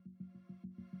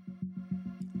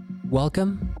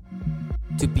Welcome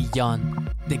to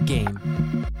Beyond the Game.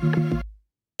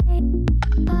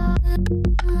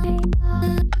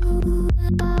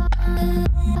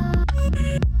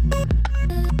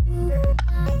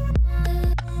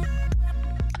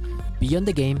 Beyond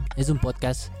the Game es un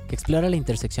podcast que explora la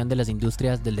intersección de las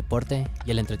industrias del deporte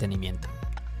y el entretenimiento.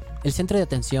 El centro de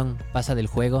atención pasa del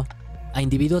juego a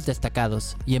individuos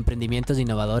destacados y emprendimientos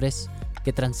innovadores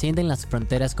que trascienden las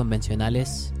fronteras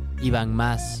convencionales y van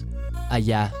más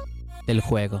allá del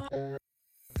juego.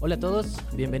 Hola a todos,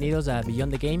 bienvenidos a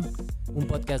Beyond the Game, un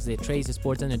podcast de Trace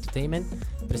Sports and Entertainment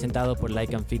presentado por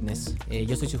Like and Fitness.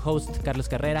 Yo soy su host, Carlos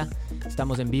Correa.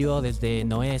 Estamos en vivo desde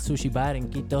Noé Sushi Bar en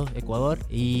Quito, Ecuador,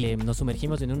 y nos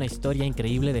sumergimos en una historia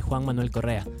increíble de Juan Manuel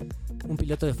Correa, un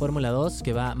piloto de Fórmula 2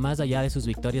 que va más allá de sus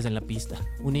victorias en la pista.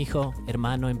 Un hijo,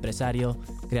 hermano, empresario,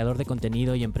 creador de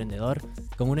contenido y emprendedor,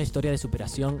 con una historia de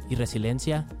superación y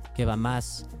resiliencia que va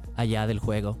más allá del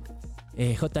juego.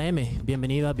 JM,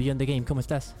 bienvenido a Beyond the Game, ¿cómo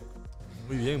estás?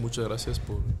 Muy bien, muchas gracias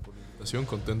por la invitación,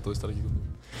 contento de estar aquí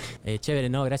contigo. Chévere,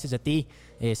 no, gracias a ti.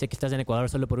 Sé que estás en Ecuador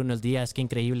solo por unos días, qué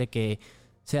increíble que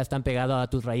seas tan pegado a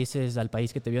tus raíces, al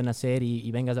país que te vio nacer y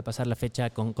vengas a pasar la fecha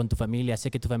con tu familia. Sé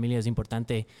que tu familia es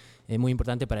importante, muy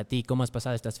importante para ti. ¿Cómo has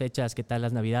pasado estas fechas? ¿Qué tal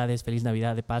las Navidades? Feliz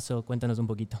Navidad de paso, cuéntanos un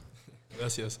poquito.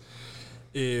 Gracias.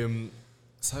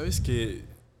 Sabes que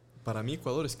para mí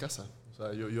Ecuador es casa. O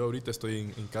sea, yo ahorita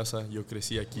estoy en casa, yo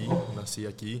crecí aquí, nací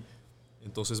aquí.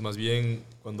 Entonces, más bien,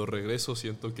 cuando regreso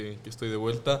siento que estoy de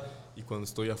vuelta, y cuando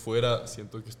estoy afuera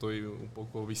siento que estoy un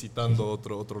poco visitando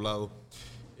otro lado.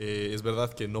 Es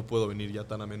verdad que no puedo venir ya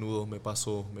tan a menudo, me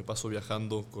paso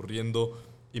viajando, corriendo,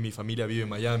 y mi familia vive en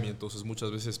Miami, entonces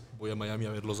muchas veces voy a Miami a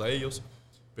verlos a ellos,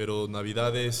 pero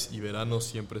Navidades y veranos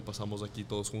siempre pasamos aquí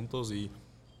todos juntos y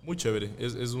muy chévere.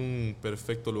 Es un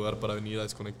perfecto lugar para venir a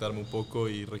desconectarme un poco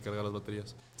y recargar las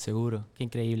baterías. Seguro, qué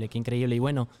increíble, qué increíble. Y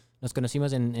bueno, nos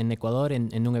conocimos en Ecuador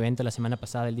en un evento la semana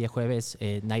pasada, el día jueves,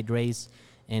 Night Race,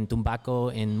 en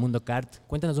Tumbaco, en Mundo Kart.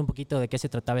 Cuéntanos un poquito de qué se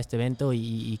trataba este evento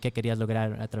y qué querías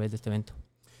lograr a través de este evento.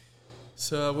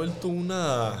 Se ha vuelto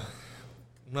una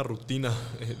rutina.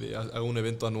 Hago un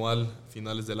evento anual,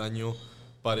 finales del año,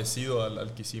 parecido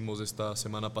al que hicimos esta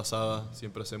semana pasada.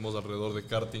 Siempre hacemos alrededor de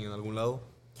karting en algún lado.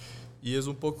 Y es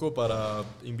un poco para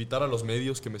invitar a los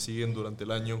medios que me siguen durante el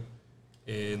año.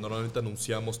 Normalmente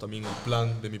anunciamos también el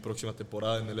plan de mi próxima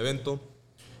temporada en el evento.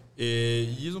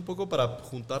 Y es un poco para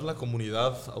juntar la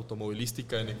comunidad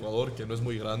automovilística en Ecuador, que no es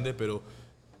muy grande, pero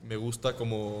me gusta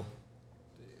como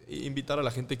invitar a la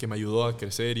gente que me ayudó a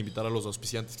crecer, invitar a los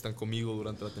auspiciantes que están conmigo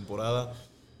durante la temporada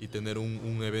y tener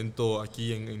un evento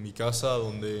aquí en mi casa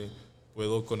donde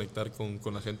puedo conectar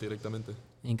con la gente directamente.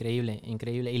 Increíble,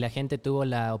 increíble. Y la gente tuvo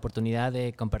la oportunidad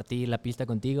de compartir la pista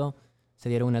contigo, se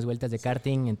dieron unas vueltas de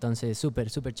karting, entonces súper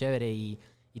chévere y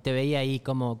te veía ahí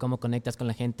cómo conectas con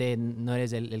la gente. No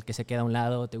eres el que se queda a un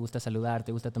lado, te gusta saludar,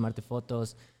 te gusta tomarte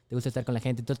fotos, te gusta estar con la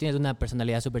gente. Entonces tienes una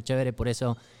personalidad súper chévere, por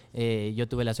eso yo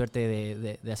tuve la suerte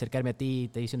de acercarme a ti,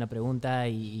 te hice una pregunta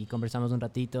y conversamos un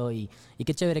ratito y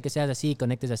qué chévere que seas así,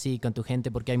 conectes así con tu gente,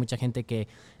 porque hay mucha gente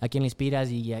a quien le inspiras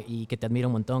y que te admira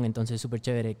un montón, entonces súper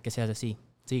chévere que seas así.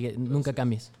 Sigue, nunca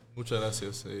cambies. Muchas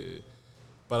gracias.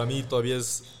 Para mí todavía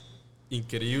es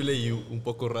increíble y un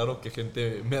poco raro que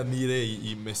gente me admire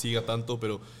y me siga tanto,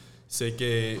 pero sé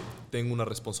que tengo una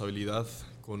responsabilidad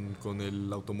con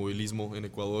el automovilismo en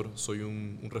Ecuador. Soy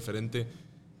un referente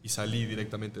y salí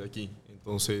directamente de aquí.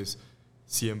 Entonces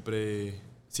siempre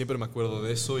me acuerdo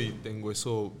de eso y tengo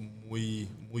eso muy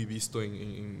visto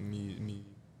en mi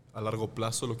a largo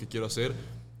plazo. Lo que quiero hacer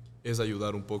es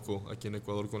ayudar un poco aquí en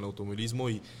Ecuador con el automovilismo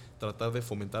y tratar de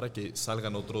fomentar a que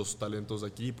salgan otros talentos de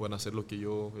aquí y puedan hacer lo que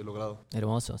yo he logrado.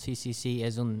 Hermoso, sí.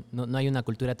 No hay una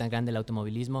cultura tan grande del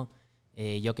automovilismo.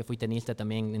 Yo que fui tenista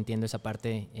también entiendo esa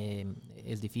parte.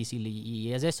 Es difícil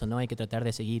y es eso, ¿no? Hay que tratar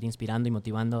de seguir inspirando y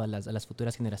motivando a las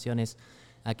futuras generaciones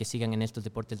a que sigan en estos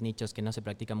deportes nichos que no se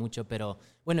practica mucho. Pero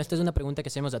bueno, esta es una pregunta que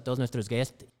hacemos a todos nuestros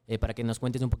guests para que nos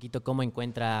cuentes un poquito cómo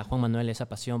encuentra Juan Manuel esa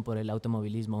pasión por el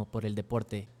automovilismo, por el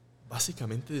deporte.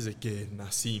 Básicamente desde que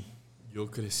nací,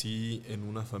 yo crecí en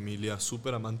una familia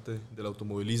súper amante del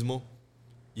automovilismo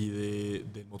y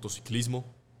del motociclismo.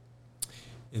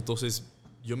 Entonces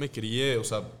yo me crié, o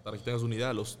sea, para que tengas una idea,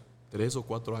 a los 3 o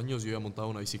 4 años yo había montado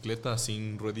una bicicleta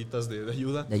sin rueditas de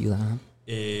ayuda. De ayuda, ajá.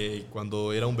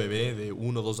 Cuando era un bebé de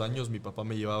 1 o 2 años, mi papá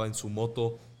me llevaba en su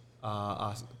moto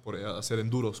a hacer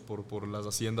enduros por las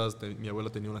haciendas. Mi abuela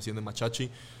tenía una hacienda en Machachi.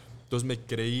 Entonces me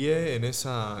crié en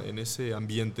ese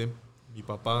ambiente. Mi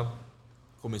papá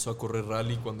comenzó a correr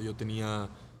rally cuando yo tenía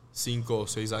 5 o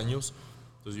 6 años.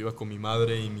 Entonces yo iba con mi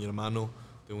madre y mi hermano,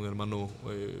 tengo un hermano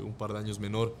un par de años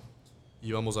menor,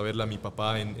 íbamos a verle a mi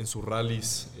papá en sus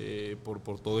rallies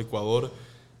por todo Ecuador.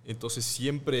 Entonces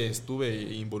siempre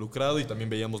estuve involucrado y también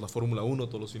veíamos la Fórmula 1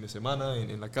 todos los fines de semana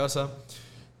en la casa.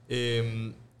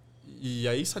 Y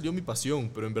ahí salió mi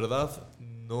pasión, pero en verdad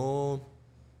no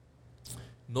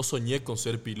soñé con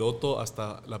ser piloto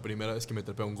hasta la primera vez que me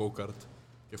trepé a un go-kart,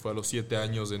 que fue a los 7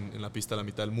 años en la pista de la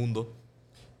mitad del mundo.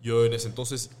 Yo en ese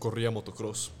entonces corría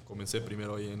motocross, comencé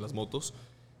primero ahí en las motos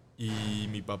y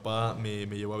mi papá me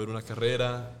llevó a ver una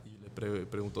carrera y le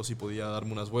preguntó si podía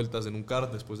darme unas vueltas en un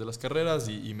kart después de las carreras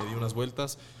y me di unas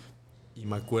vueltas y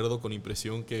me acuerdo con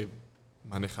impresión que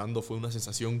manejando fue una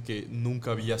sensación que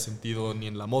nunca había sentido ni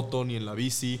en la moto, ni en la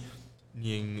bici,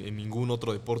 ni en ningún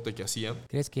otro deporte que hacía.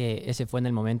 ¿Crees que ese fue en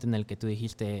el momento en el que tú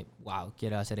dijiste, wow,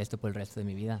 quiero hacer esto por el resto de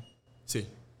mi vida? Sí.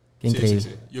 Qué increíble.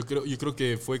 Sí. Yo creo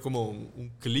que fue como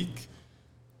un clic.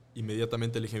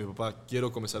 Inmediatamente le dije a mi papá,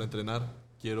 quiero comenzar a entrenar,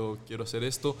 quiero hacer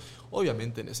esto.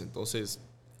 Obviamente en ese entonces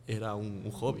era un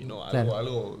hobby, ¿no?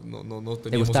 Algo no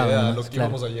teníamos idea de lo que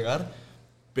íbamos a llegar,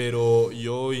 pero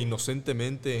yo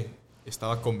inocentemente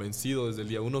estaba convencido desde el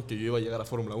día 1 que yo iba a llegar a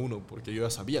Fórmula 1, porque yo ya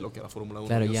sabía lo que era Fórmula 1.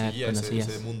 Claro, yo ya seguía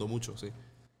ese mundo mucho, sí.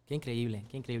 Qué increíble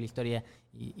historia.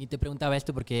 Y te preguntaba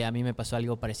esto porque a mí me pasó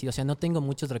algo parecido. O sea, no tengo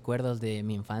muchos recuerdos de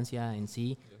mi infancia en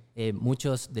sí.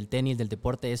 Muchos del tenis, del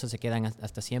deporte, eso se quedan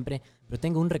hasta siempre. Pero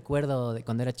tengo un recuerdo de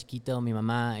cuando era chiquito. Mi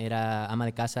mamá era ama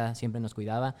de casa, siempre nos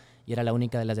cuidaba. Y era la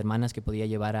única de las hermanas que podía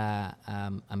llevar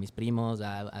a mis primos,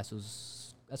 a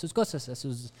sus cosas, a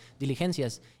sus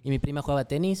diligencias. Y mi prima jugaba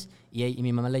tenis y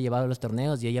mi mamá la llevaba a los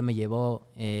torneos y ella me llevó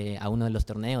a uno de los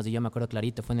torneos. Y yo me acuerdo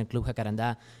clarito, fue en el Club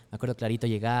Jacarandá, me acuerdo clarito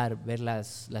llegar, ver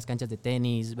las canchas de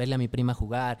tenis, verle a mi prima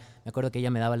jugar. Me acuerdo que ella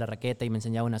me daba la raqueta y me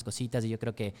enseñaba unas cositas y yo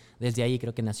creo que desde ahí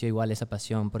creo que nació igual esa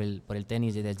pasión por el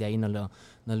tenis y desde ahí no lo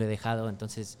he dejado.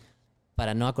 Entonces,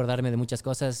 para no acordarme de muchas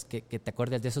cosas, que te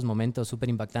acuerdes de esos momentos súper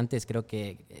impactantes, creo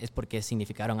que es porque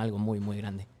significaron algo muy, muy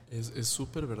grande. Es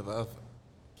súper verdad.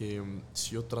 Que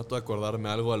si yo trato de acordarme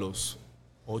algo a los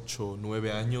 8 o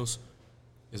 9 años,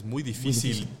 es muy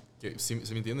difícil. Que, ¿sí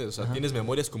me entiendes? O sea, Ajá. tienes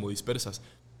memorias como dispersas,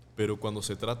 pero cuando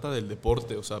se trata del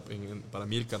deporte, o sea, para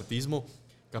mí el kartismo,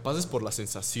 capaz es por las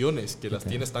sensaciones que las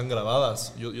tienes tan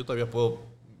grabadas. Yo todavía puedo,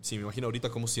 si me imagino ahorita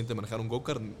cómo se siente manejar un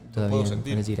go-kart, lo puedo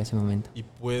sentir. Puedes ir a ese momento. Y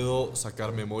puedo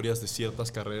sacar memorias de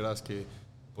ciertas carreras que,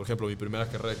 por ejemplo, mi primera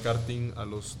carrera de karting,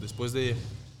 después de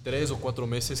 3 o 4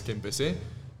 meses que empecé,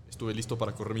 estuve listo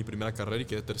para correr mi primera carrera y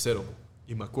quedé tercero.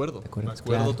 Y me acuerdo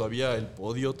claro. Todavía el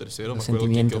podio, tercero, me acuerdo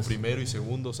quién quedó primero y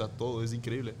segundo, o sea, todo es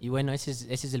increíble. Y bueno, ese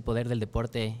es el poder del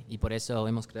deporte y por eso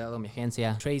hemos creado mi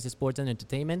agencia Trace Sports and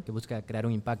Entertainment, que busca crear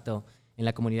un impacto en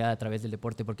la comunidad a través del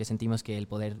deporte porque sentimos que el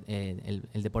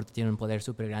deporte tiene un poder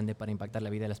súper grande para impactar la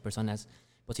vida de las personas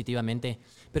positivamente.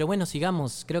 Pero bueno,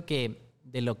 sigamos. Creo que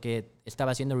de lo que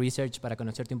estaba haciendo research para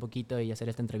conocerte un poquito y hacer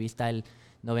esta entrevista, el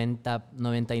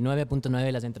 99.9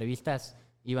 de las entrevistas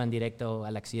iban directo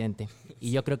al accidente.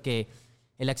 Y yo creo que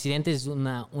el accidente es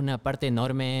una parte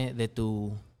enorme de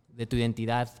tu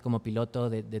identidad como piloto,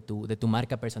 de tu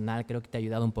marca personal. Creo que te ha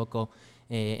ayudado un poco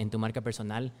en tu marca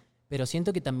personal. Pero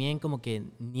siento que también como que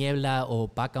niebla o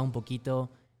opaca un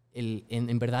poquito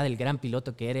en verdad el gran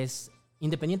piloto que eres,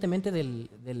 independientemente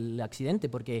del accidente,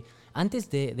 porque antes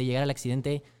de llegar al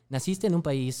accidente naciste en un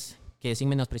país que, sin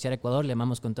menospreciar a Ecuador, le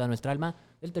amamos con toda nuestra alma,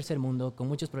 del tercer mundo, con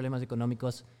muchos problemas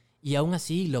económicos, y aún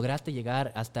así lograste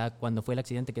llegar hasta cuando fue el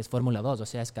accidente, que es Fórmula 2, o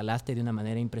sea, escalaste de una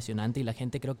manera impresionante y la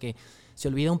gente creo que se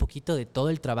olvida un poquito de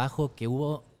todo el trabajo que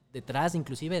hubo detrás,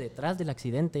 inclusive detrás del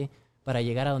accidente, para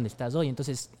llegar a donde estás hoy.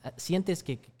 Entonces, ¿sientes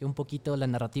que un poquito la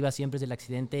narrativa siempre es del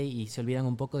accidente y se olvidan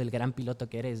un poco del gran piloto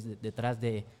que eres detrás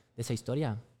de esa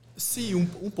historia? Sí,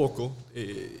 un poco.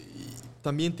 Y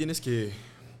también tienes que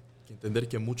entender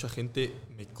que mucha gente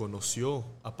me conoció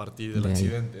a partir del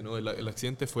accidente, ¿no? El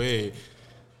accidente fue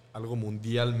algo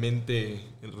mundialmente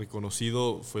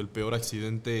reconocido. Fue el peor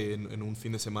accidente en un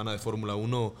fin de semana de Fórmula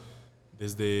 1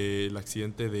 desde el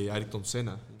accidente de Ayrton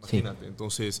Senna, imagínate. Sí.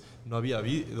 Entonces, no había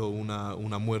habido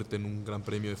una muerte en un gran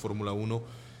premio de Fórmula 1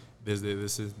 desde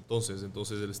ese entonces.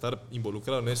 Entonces, el estar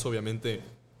involucrado en eso, obviamente,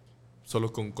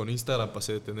 solo con Instagram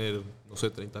pasé de tener, no sé,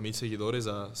 30,000 seguidores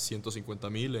a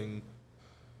 150,000 en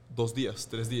 2 días,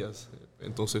 3 días.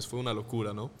 Entonces, fue una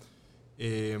locura, ¿no?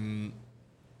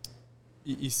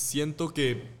 Y siento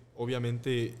que,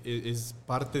 obviamente, es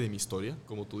parte de mi historia,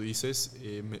 como tú dices.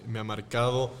 Me ha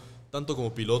marcado tanto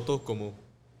como piloto como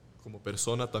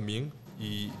persona también,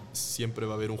 y siempre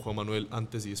va a haber un Juan Manuel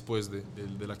antes y después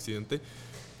del accidente,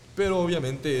 pero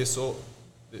obviamente eso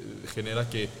genera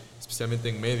que, especialmente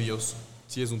en medios,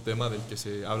 sí es un tema del que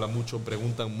se habla mucho,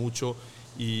 preguntan mucho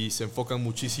y se enfocan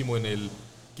muchísimo en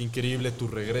qué increíble tu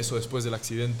regreso después del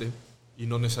accidente, y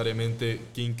no necesariamente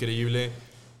qué increíble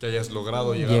que hayas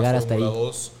logrado llegar a hasta Fórmula ahí.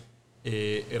 2.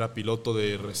 Era piloto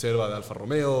de reserva de Alfa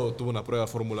Romeo, tuvo una prueba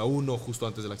de Fórmula 1 justo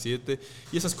antes del accidente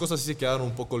y esas cosas sí se quedaron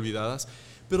un poco olvidadas,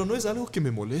 pero no es algo que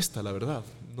me molesta, la verdad.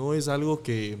 No es algo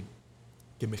que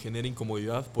me genere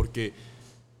incomodidad porque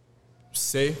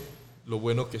sé lo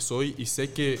bueno que soy y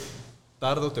sé que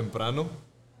tarde o temprano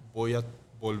voy a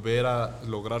volver a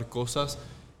lograr cosas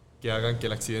que hagan que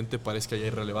el accidente parezca ya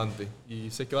irrelevante.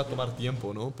 Y sé que va a tomar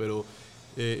tiempo, ¿no? Pero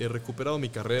he recuperado mi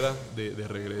carrera de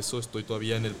regreso. Estoy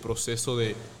todavía en el proceso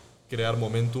de crear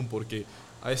momentum porque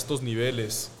a estos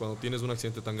niveles, cuando tienes un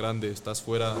accidente tan grande, estás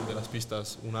fuera de las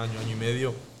pistas un año, año y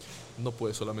medio, no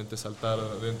puedes solamente saltar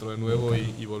dentro de nuevo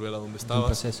y volver a donde Es un estabas.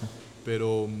 proceso.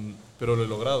 Pero lo he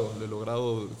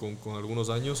logrado con algunos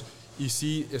años y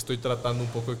sí estoy tratando un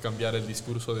poco de cambiar el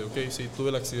discurso de, ok, sí, tuve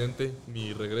el accidente,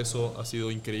 mi regreso ha sido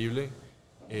increíble,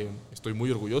 estoy muy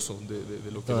orgulloso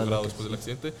de lo que he logrado después del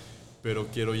accidente, pero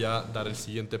quiero ya dar el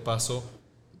siguiente paso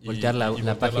y Voltear la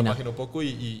voltear página. la página un poco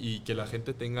y que la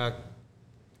gente tenga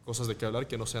cosas de qué hablar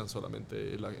que no sean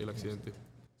solamente el accidente.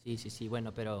 Sí.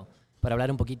 Bueno, pero para hablar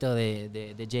un poquito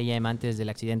de JM antes del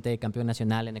accidente, campeón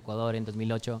nacional en Ecuador en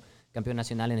 2008, campeón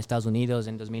nacional en Estados Unidos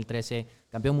en 2013,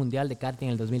 campeón mundial de karting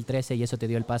en el 2013 y eso te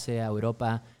dio el pase a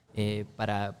Europa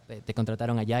te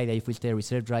contrataron allá y de ahí fuiste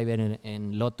reserve driver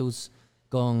en Lotus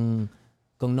con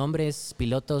nombres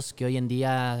pilotos que hoy en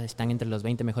día están entre los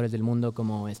 20 mejores del mundo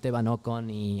como Esteban Ocon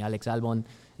y Alex Albon.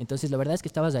 Entonces la verdad es que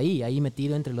estabas ahí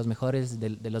metido entre los mejores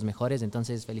de los mejores,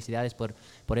 entonces felicidades por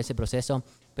ese proceso.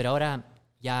 Pero ahora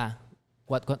ya,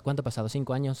 ¿cuánto ha pasado?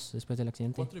 ¿5 años después del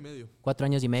accidente? 4 y medio. 4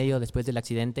 años y medio después del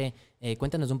accidente.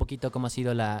 Cuéntanos un poquito cómo ha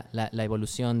sido la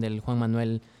evolución del Juan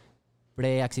Manuel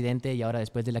pre-accidente y ahora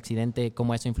después del accidente,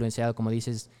 cómo eso ha influenciado, como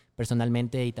dices,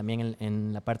 personalmente y también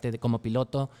en la parte de como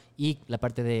piloto y la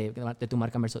parte de tu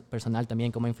marca personal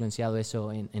también, cómo ha influenciado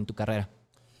eso en tu carrera.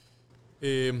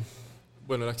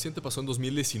 Bueno, el accidente pasó en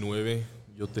 2019,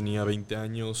 yo tenía 20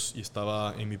 años y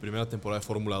estaba en mi primera temporada de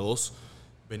Fórmula 2.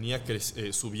 Venía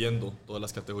subiendo todas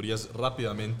las categorías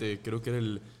rápidamente, creo que era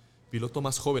el piloto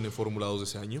más joven en Fórmula 2 de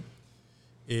ese año.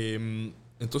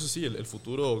 Entonces sí, el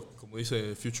futuro, como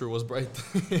dice, future was bright,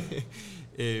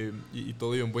 y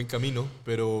todo iba en buen camino,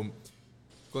 pero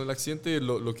con el accidente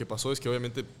lo que pasó es que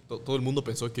obviamente todo el mundo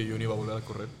pensó que yo no iba a volver a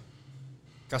correr.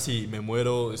 Casi me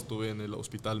muero, estuve en el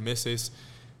hospital meses,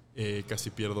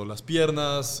 casi pierdo las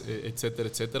piernas, etcétera,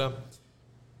 etcétera.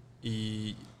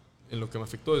 Y en lo que me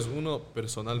afectó es, uno,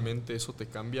 personalmente, eso te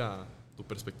cambia tu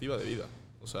perspectiva de vida.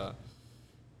 O sea,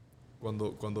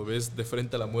 cuando ves de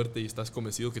frente a la muerte y estás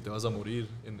convencido que te vas a morir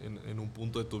en un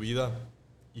punto de tu vida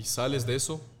y sales de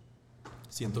eso,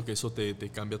 siento que eso te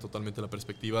cambia totalmente la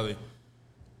perspectiva de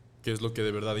qué es lo que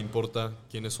de verdad importa,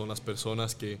 quiénes son las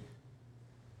personas que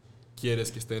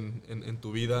quieres que estén en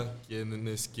tu vida,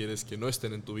 quiénes quieres que no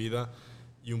estén en tu vida,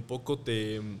 y un poco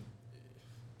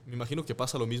me imagino que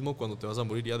pasa lo mismo cuando te vas a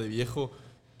morir ya de viejo,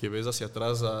 que ves hacia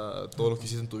atrás a todo lo que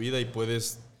hiciste en tu vida y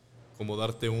puedes como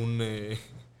darte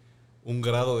un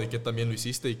grado de qué tan bien lo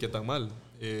hiciste y qué tan mal.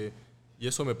 Y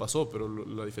eso me pasó, pero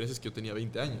la diferencia es que yo tenía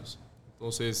 20 años.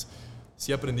 Entonces,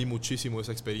 sí aprendí muchísimo de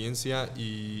esa experiencia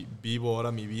y vivo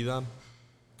ahora mi vida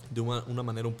de una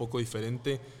manera un poco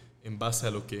diferente en base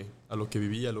a lo que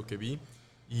viví, a lo que vi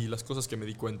y las cosas que me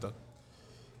di cuenta.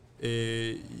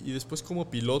 Y después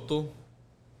como piloto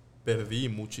perdí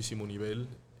muchísimo nivel.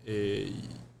 Y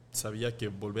sabía que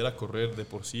volver a correr de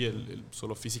por sí,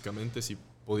 solo físicamente, si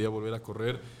podía volver a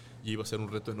correr, iba a ser un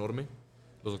reto enorme.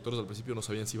 Los doctores al principio no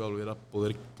sabían si iba a volver a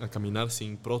poder caminar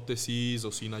sin prótesis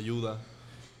o sin ayuda.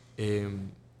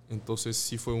 Entonces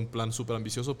sí fue un plan súper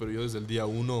ambicioso, pero yo desde el día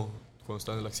 1, cuando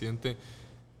estaba en el accidente,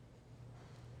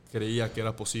 creía que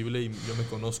era posible y yo me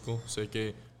conozco. Sé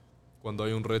que cuando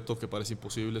hay un reto que parece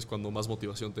imposible es cuando más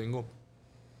motivación tengo.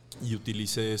 Y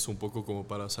utilicé eso un poco como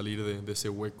para salir de ese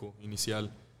hueco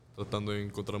inicial, tratando de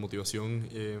encontrar motivación.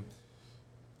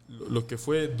 Lo que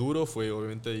fue duro fue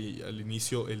obviamente al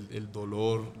inicio el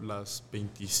dolor, las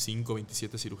 25,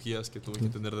 27 cirugías que tuve que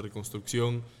tener de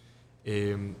reconstrucción,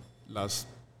 las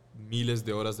miles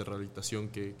de horas de rehabilitación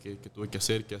que tuve que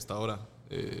hacer, que hasta ahora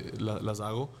las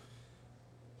hago.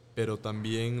 Pero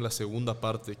también la segunda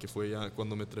parte, que fue ya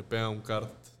cuando me trepé a un kart,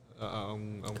 a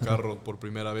un carro por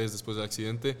primera vez después del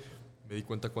accidente, me di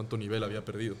cuenta cuánto nivel había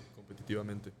perdido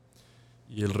competitivamente.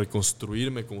 Y el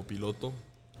reconstruirme como piloto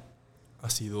ha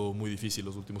sido muy difícil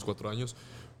los últimos 4 años,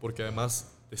 porque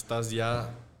además estás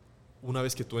ya, una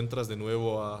vez que tú entras de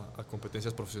nuevo a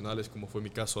competencias profesionales, como fue mi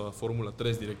caso, a Fórmula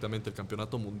 3 directamente, el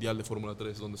campeonato mundial de Fórmula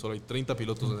 3, donde solo hay 30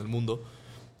 pilotos en el mundo,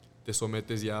 te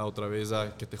sometes ya otra vez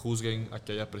a que te juzguen, a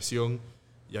que haya presión,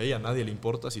 Y ahí a nadie le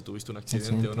importa si tuviste un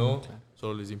accidente o no, claro.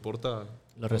 Solo les importa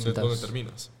dónde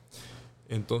terminas.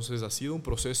 Entonces ha sido un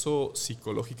proceso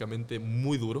psicológicamente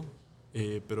muy duro,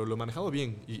 pero lo he manejado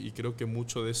bien y creo que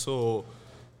mucho de eso,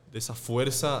 de esa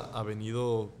fuerza ha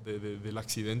venido del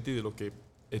accidente y de lo que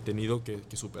he tenido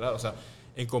que superar. O sea,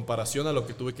 en comparación a lo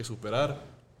que tuve que superar,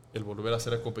 el volver a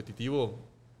ser competitivo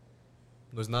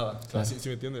no es nada. Claro. ¿Sí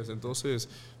me entiendes? Entonces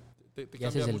te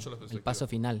cambia mucho la perspectiva. El paso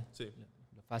final, sí.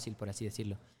 Lo fácil, por así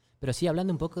decirlo. Pero sí,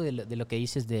 hablando un poco de lo que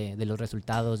dices de los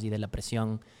resultados y de la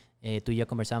presión, tú y yo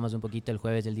conversábamos un poquito el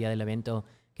jueves del día del evento,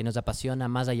 que nos apasiona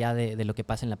más allá de lo que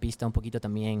pasa en la pista, un poquito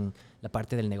también la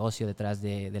parte del negocio detrás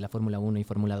de la Fórmula 1 y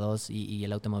Fórmula 2 y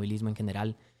el automovilismo en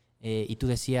general. Y tú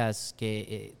decías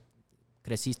que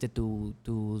creciste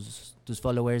tus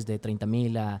followers de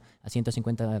 30,000 a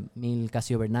 150,000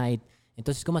 casi overnight.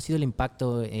 Entonces, ¿cómo ha sido el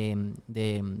impacto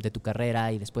de tu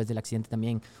carrera y después del accidente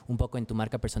también un poco en tu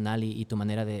marca personal y tu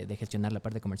manera de gestionar la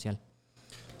parte comercial?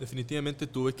 Definitivamente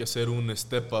tuve que hacer un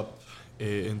step up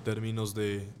en términos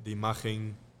de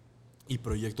imagen y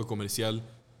proyecto comercial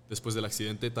después del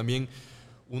accidente. También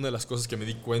una de las cosas que me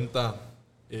di cuenta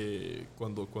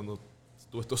cuando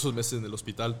estuve todos esos meses en el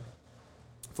hospital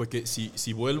fue que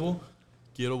si vuelvo,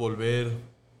 quiero volver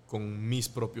con mis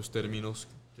propios términos.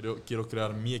 Quiero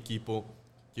crear mi equipo,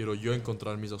 quiero yo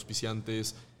encontrar mis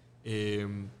auspiciantes,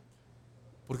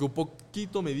 porque un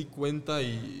poquito me di cuenta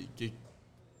y que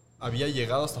había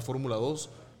llegado hasta Fórmula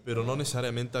 2, pero no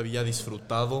necesariamente había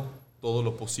disfrutado todo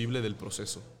lo posible del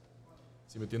proceso.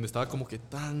 ¿Sí me entiendes? Estaba como que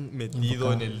tan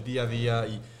metido en el día a día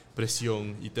y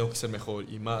presión y tengo que ser mejor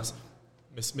y más.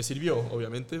 Me sirvió,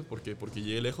 obviamente, porque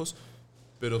llegué lejos,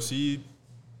 pero sí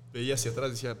veía hacia atrás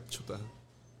y decía, chuta,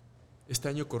 este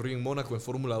año corrí en Mónaco en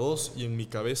Fórmula 2 y en mi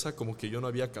cabeza como que yo no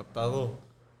había captado,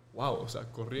 wow, o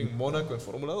sea, corrí en Mónaco en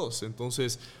Fórmula 2.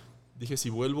 Entonces dije, si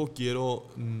vuelvo, quiero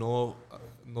no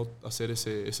hacer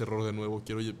ese error de nuevo,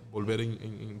 quiero volver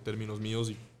en términos míos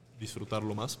y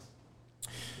disfrutarlo más.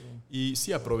 Y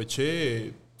sí,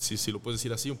 aproveché, si lo puedes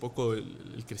decir así, un poco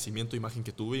el crecimiento de imagen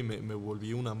que tuve y me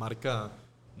volví una marca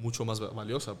mucho más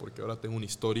valiosa, porque ahora tengo una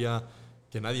historia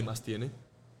que nadie más tiene.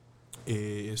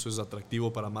 Eso es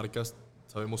atractivo para marcas.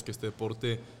 Sabemos que este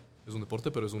deporte es un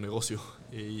deporte, pero es un negocio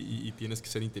y tienes que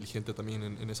ser inteligente también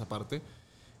en esa parte.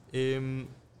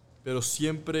 Pero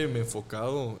siempre me he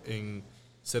enfocado en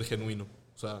ser genuino.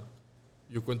 O sea,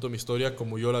 yo cuento mi historia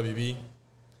como yo la viví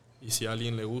y si a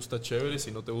alguien le gusta, chévere,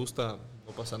 si no te gusta,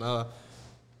 no pasa nada.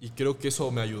 Y creo que eso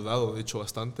me ha ayudado, de hecho,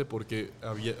 bastante, porque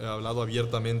he hablado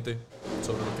abiertamente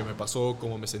sobre lo que me pasó,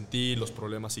 cómo me sentí, los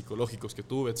problemas psicológicos que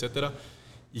tuve, etcétera.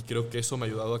 Y creo que eso me ha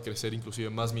ayudado a crecer inclusive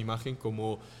más mi imagen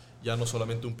como ya no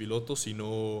solamente un piloto,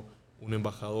 sino un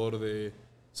embajador de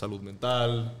salud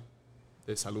mental,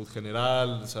 de salud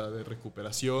general, o sea, de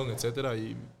recuperación, etcétera.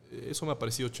 Y eso me ha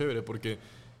parecido chévere porque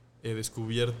he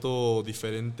descubierto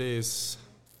diferentes,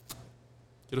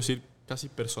 quiero decir, casi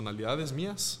personalidades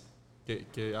mías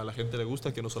que a la gente le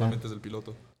gusta, que no solamente es el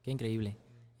piloto. Qué increíble.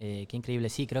 Qué increíble.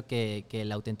 Sí, creo que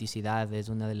la autenticidad es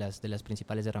una de las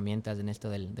principales herramientas en esto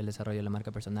del desarrollo de la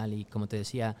marca personal. Y como te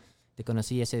decía, te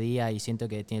conocí ese día y siento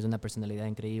que tienes una personalidad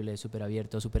increíble, súper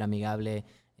abierto, súper amigable.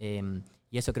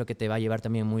 Y eso creo que te va a llevar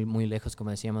también muy, muy lejos,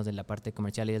 como decíamos, de la parte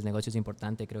comercial y del negocio es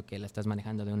importante. Creo que la estás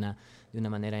manejando de una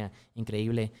manera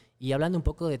increíble. Y hablando un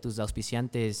poco de tus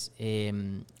auspiciantes,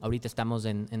 ahorita estamos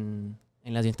en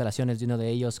las instalaciones de uno de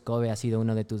ellos. Kobe ha sido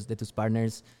uno de tus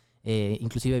partners.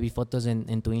 Inclusive vi fotos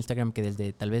en tu Instagram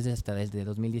que tal vez hasta desde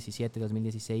 2017,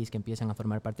 2016 que empiezan a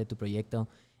formar parte de tu proyecto.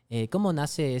 ¿Cómo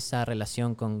nace esa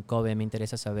relación con Kobe? Me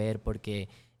interesa saber porque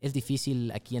es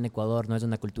difícil aquí en Ecuador, no es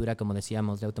una cultura, como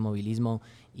decíamos, de automovilismo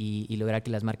y lograr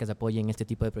que las marcas apoyen este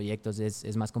tipo de proyectos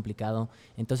es más complicado.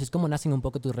 Entonces, ¿cómo nacen un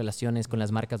poco tus relaciones con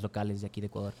las marcas locales de aquí de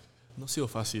Ecuador? No ha sido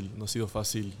fácil.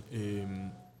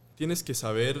 Tienes que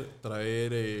saber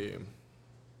traer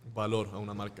valor a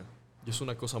una marca. Y es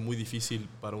una cosa muy difícil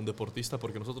para un deportista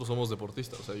porque nosotros somos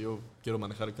deportistas. O sea, yo quiero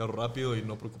manejar el carro rápido y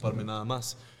no preocuparme nada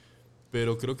más.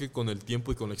 Pero creo que con el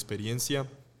tiempo y con la experiencia,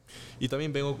 y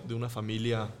también vengo de una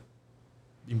familia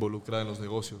involucrada en los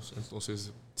negocios,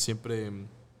 entonces siempre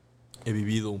he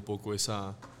vivido un poco ese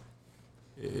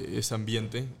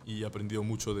ambiente y he aprendido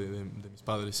mucho de mis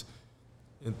padres.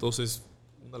 Entonces,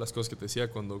 una de las cosas que te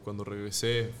decía cuando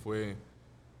regresé fue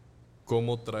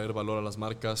cómo traer valor a las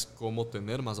marcas, cómo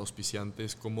tener más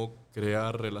auspiciantes, cómo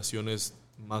crear relaciones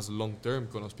más long term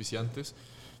con auspiciantes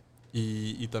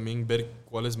y también ver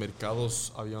cuáles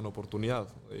mercados habían oportunidad.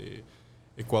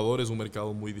 Ecuador es un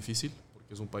mercado muy difícil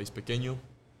porque es un país pequeño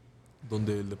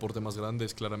donde el deporte más grande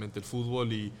es claramente el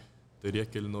fútbol y te diría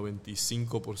que el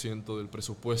 95% del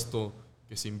presupuesto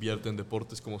que se invierte en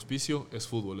deportes como auspicio es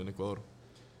fútbol en Ecuador.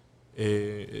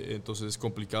 Entonces es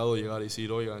complicado llegar y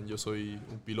decir, oigan, yo soy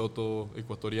un piloto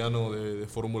ecuatoriano de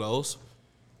Fórmula 2,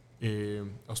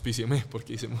 auspícieme,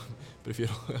 porque dicen,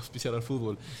 prefiero auspiciar al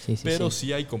fútbol. Pero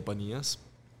sí hay compañías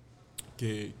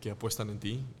que apuestan en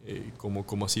ti, como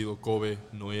ha sido Kobe,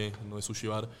 Noé Sushi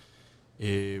Bar.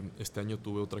 Este año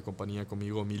tuve otra compañía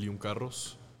conmigo, 1001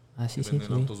 Carros, que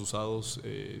venden autos usados,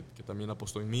 que también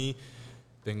apostó en mí.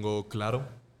 Tengo Claro,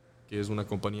 que es una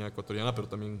compañía ecuatoriana, pero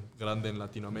también grande en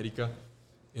Latinoamérica.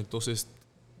 Entonces,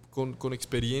 con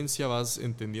experiencia vas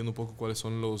entendiendo un poco cuáles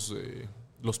son los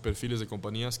perfiles de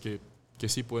compañías que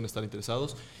sí pueden estar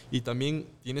interesados, y también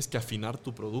tienes que afinar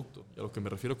tu producto. Y a lo que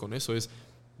me refiero con eso es,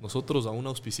 nosotros a un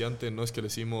auspiciante no es que le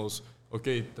decimos, ok,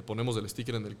 te ponemos el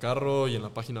sticker en el carro y en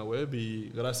la página web y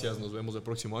gracias, nos vemos el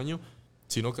próximo año,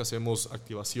 sino que hacemos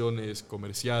activaciones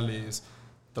comerciales,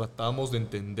 tratamos de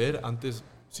entender antes.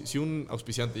 Si un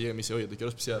auspiciante llega y me dice, oye, te quiero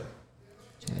auspiciar,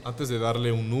 antes de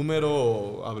darle un número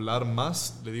o hablar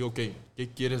más, le digo, ok, ¿qué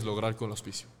quieres lograr con el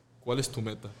auspicio? ¿Cuál es tu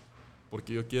meta?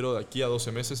 Porque yo quiero de aquí a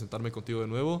 12 meses sentarme contigo de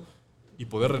nuevo y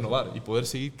poder renovar y poder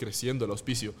seguir creciendo el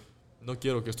auspicio. No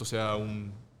quiero que esto sea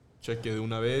un cheque de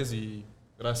una vez y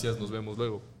gracias, nos vemos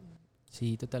luego.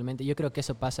 Sí, totalmente. Yo creo que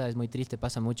eso pasa, es muy triste,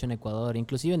 pasa mucho en Ecuador,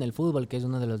 inclusive en el fútbol, que es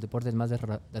uno de los deportes más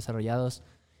desarrollados.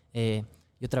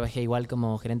 Yo trabajé igual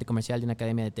como gerente comercial de una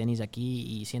academia de tenis aquí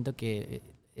y siento que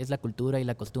es la cultura y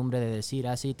la costumbre de decir,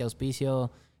 sí, te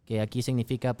auspicio, que aquí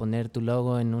significa poner tu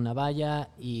logo en una valla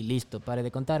y listo, pare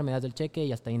de contar, me das el cheque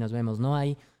y hasta ahí nos vemos. No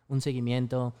hay un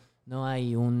seguimiento, no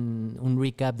hay un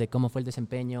recap de cómo fue el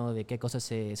desempeño, de qué cosas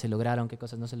se lograron, qué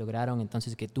cosas no se lograron.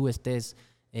 Entonces, que tú estés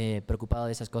preocupado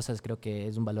de esas cosas, creo que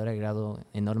es un valor agregado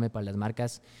enorme para las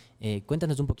marcas.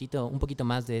 Cuéntanos un poquito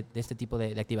más de este tipo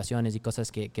de activaciones y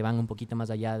cosas que van un poquito más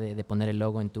allá de poner el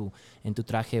logo en tu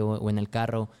traje o en el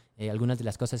carro. Algunas de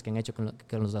las cosas que han hecho con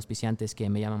los auspiciantes que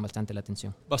me llaman bastante la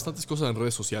atención. Bastantes cosas en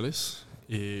redes sociales,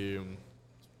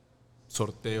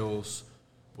 sorteos,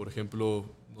 por ejemplo,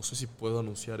 no sé si puedo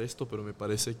anunciar esto, pero me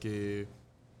parece que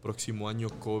próximo año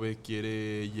Kobe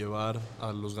quiere llevar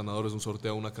a los ganadores de un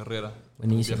sorteo a una carrera.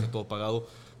 Buenísimo. Un viaje todo pagado.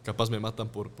 Capaz me matan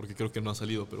porque creo que no ha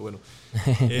salido, pero bueno.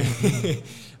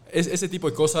 Ese tipo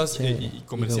de cosas, sí, y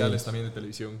comerciales también de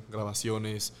televisión,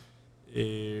 grabaciones,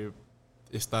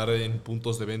 estar en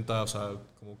puntos de venta, o sea,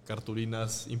 como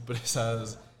cartulinas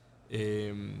impresas,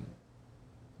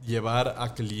 llevar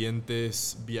a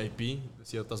clientes VIP de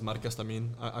ciertas marcas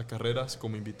también a carreras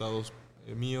como invitados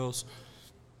míos.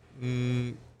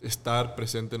 Estar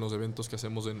presente en los eventos que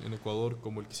hacemos en Ecuador,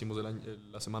 como el que hicimos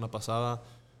la semana pasada,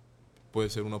 puede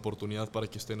ser una oportunidad para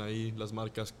que estén ahí las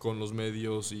marcas con los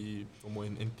medios y como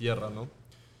en tierra, ¿no?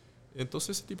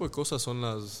 Entonces ese tipo de cosas son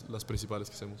las principales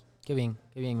que hacemos. Qué bien,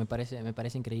 me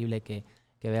parece increíble que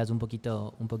veas un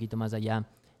poquito más allá.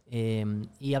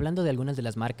 Y hablando de algunas de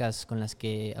las marcas con las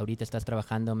que ahorita estás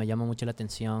trabajando, me llama mucho la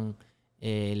atención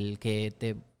el que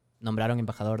te nombraron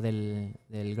embajador del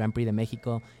Grand Prix de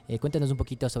México. Cuéntanos un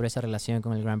poquito sobre esa relación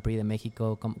con el Grand Prix de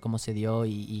México, cómo se dio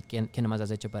y qué nomás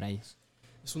has hecho para ellos.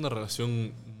 Es una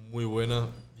relación muy buena.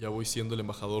 Ya voy siendo el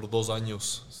embajador 2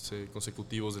 años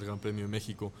consecutivos del Gran Premio de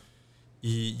México.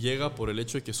 Y llega por el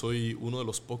hecho de que soy uno de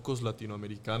los pocos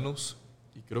latinoamericanos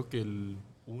y creo que el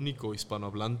único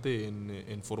hispanohablante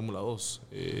en Fórmula 2.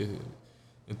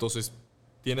 Entonces,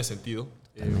 tiene sentido.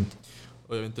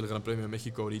 Obviamente el Gran Premio de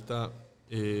México ahorita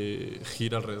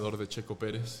gira alrededor de Checo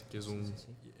Pérez, que es un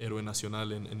héroe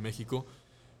nacional en México,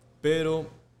 pero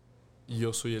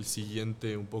yo soy el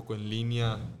siguiente un poco en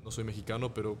línea. No soy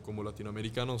mexicano, pero como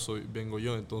latinoamericano vengo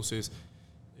yo, entonces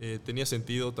tenía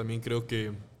sentido. También creo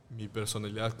que mi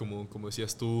personalidad, como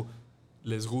decías tú,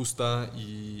 les gusta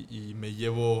y me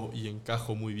llevo y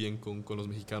encajo muy bien con los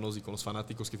mexicanos y con los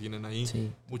fanáticos que tienen ahí.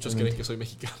 Sí, muchos creen que soy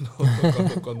mexicano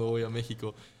cuando voy a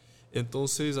México.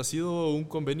 Entonces ha sido un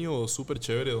convenio súper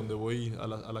chévere donde voy a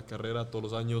la carrera todos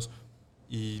los años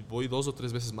y voy 2 o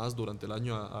 3 veces más durante el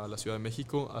año a la Ciudad de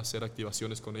México a hacer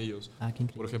activaciones con ellos.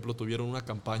 Por ejemplo, tuvieron una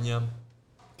campaña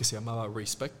que se llamaba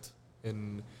Respect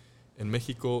en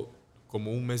México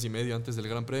como 1 mes y medio antes del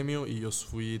Gran Premio, y yo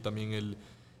fui también el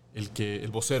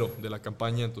vocero de la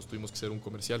campaña. Entonces tuvimos que hacer un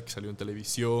comercial que salió en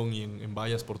televisión y en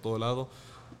vallas por todo lado,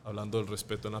 hablando del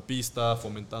respeto en la pista,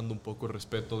 fomentando un poco el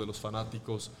respeto de los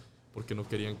fanáticos, porque no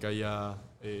querían que haya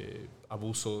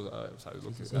abuso. ¿Sabes?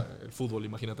 El fútbol,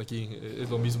 imagínate aquí, es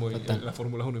lo mismo en la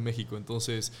Fórmula 1 en México.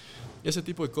 Entonces, ese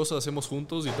tipo de cosas hacemos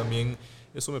juntos y también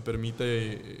eso me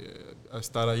permite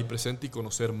estar ahí presente y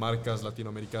conocer marcas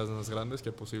latinoamericanas grandes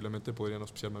que posiblemente podrían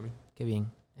auspiciarme a mí. Qué bien.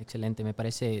 Excelente, me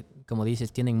parece, como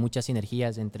dices, tienen muchas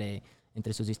sinergias entre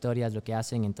sus historias, lo que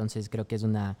hacen, entonces creo que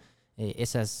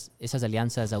es esas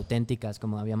alianzas auténticas,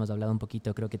 como habíamos hablado un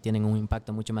poquito, creo que tienen un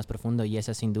impacto mucho más profundo y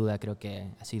esa sin duda creo que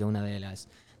ha sido una de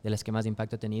las que más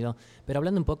impacto ha tenido. Pero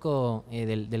hablando un poco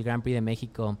del Grand Prix de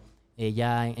México,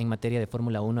 ya en materia de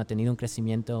Fórmula 1 ha tenido un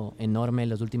crecimiento enorme en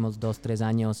los últimos 2-3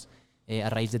 años. A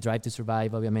raíz de Drive to Survive,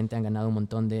 obviamente han ganado un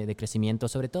montón de crecimiento,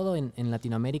 sobre todo en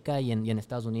Latinoamérica y en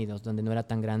Estados Unidos, donde no era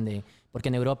tan grande, porque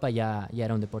en Europa ya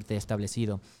era un deporte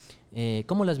establecido.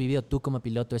 ¿Cómo lo has vivido tú como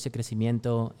piloto, ese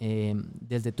crecimiento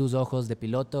desde tus ojos de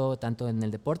piloto, tanto en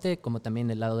el deporte como también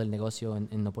del lado del negocio,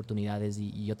 en oportunidades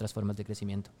y otras formas de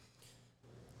crecimiento?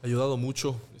 Ha ayudado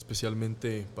mucho,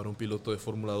 especialmente para un piloto de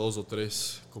Fórmula 2 o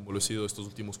 3, como lo he sido estos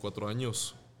últimos 4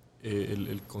 años.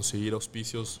 El conseguir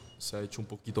auspicios se ha hecho un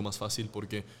poquito más fácil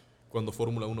porque cuando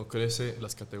Fórmula 1 crece,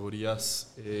 las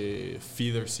categorías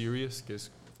Feeder Series, que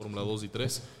es Fórmula 2 y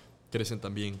 3, crecen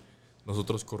también.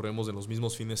 Nosotros corremos en los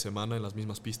mismos fines de semana en las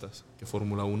mismas pistas que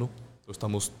Fórmula 1.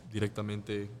 Estamos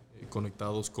directamente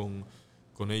conectados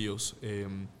con ellos.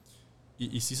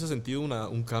 Y sí se ha sentido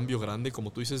un cambio grande, como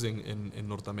tú dices, en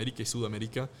Norteamérica y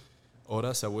Sudamérica.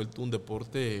 Ahora se ha vuelto un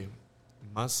deporte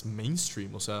más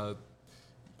mainstream. O sea,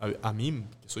 a mí,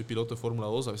 que soy piloto de Fórmula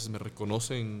 2, a veces me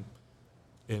reconocen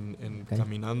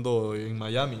caminando en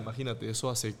Miami. Imagínate, eso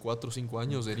hace 4 o 5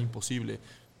 años era imposible.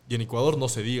 Y en Ecuador no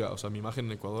se diga. O sea, mi imagen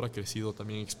en Ecuador ha crecido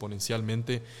también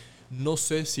exponencialmente. No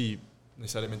sé si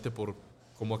necesariamente por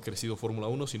cómo ha crecido Fórmula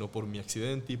 1, sino por mi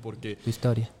accidente y porque Tu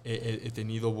historia. He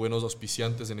tenido buenos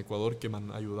auspiciantes en Ecuador que me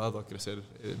han ayudado a crecer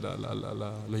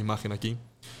la imagen aquí.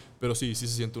 Pero sí se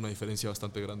siente una diferencia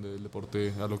bastante grande del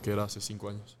deporte a lo que era hace 5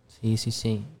 años.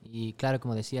 Sí. Y claro,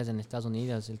 como decías, en Estados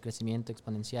Unidos el crecimiento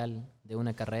exponencial de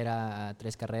una carrera a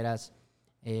 3 carreras.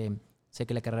 Sé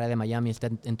que la carrera de Miami está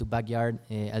en tu backyard.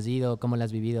 ¿Has ido? ¿Cómo la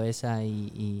has vivido esa?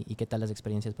 ¿Y qué tal las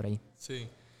experiencias por ahí? Sí,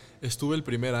 estuve el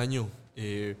primer año.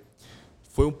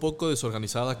 Fue un poco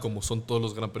desorganizada como son todos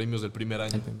los gran premios del primer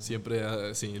año.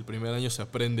 Siempre, sí, el primer año se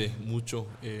aprende mucho.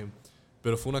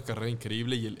 Pero fue una carrera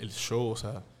increíble y el show, o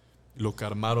sea, lo que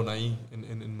armaron ahí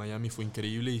en Miami fue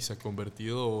increíble y se ha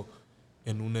convertido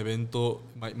en un evento.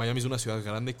 Miami es una ciudad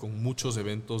grande con muchos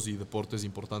eventos y deportes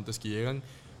importantes que llegan,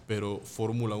 pero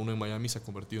Fórmula 1 en Miami se ha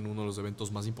convertido en uno de los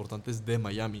eventos más importantes de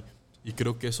Miami. Y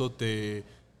creo que eso te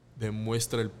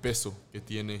demuestra el peso que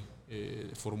tiene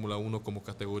Fórmula 1 como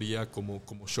categoría, como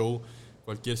show.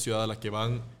 Cualquier ciudad a la que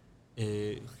van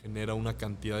genera una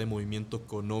cantidad de movimiento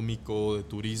económico, de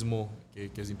turismo, que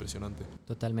es impresionante.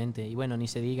 Totalmente. Y bueno, ni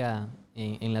se diga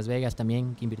en Las Vegas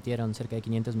también, que invirtieron cerca de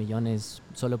 500 millones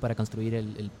solo para construir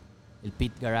el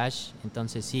pit garage.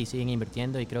 Entonces sí, siguen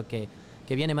invirtiendo y creo que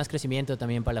viene más crecimiento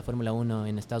también para la Fórmula 1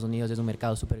 en Estados Unidos. Es un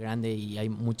mercado súper grande y hay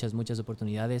muchas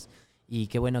oportunidades. Y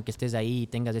qué bueno que estés ahí y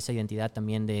tengas esa identidad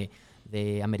también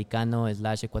de americano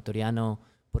 / ecuatoriano,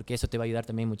 porque eso te va a ayudar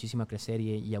también muchísimo a crecer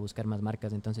y a buscar más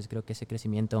marcas. Entonces creo que ese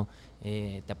crecimiento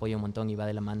te apoya un montón y va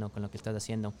de la mano con lo que estás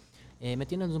haciendo.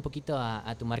 Metiéndonos un poquito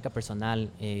a tu marca personal,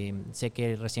 sé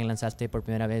que recién lanzaste por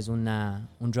primera vez un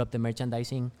drop de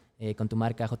merchandising con tu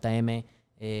marca JM.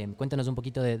 Cuéntanos un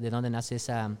poquito de dónde nace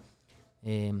esa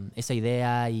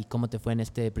idea y cómo te fue en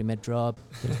este primer drop.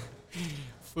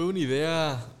 Fue una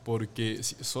idea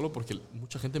solo porque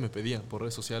mucha gente me pedía por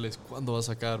redes sociales, ¿cuándo vas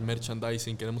a sacar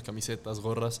merchandising? Queremos camisetas,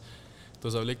 gorras.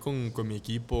 Entonces hablé con mi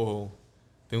equipo,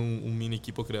 tengo un mini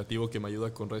equipo creativo que me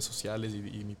ayuda con redes sociales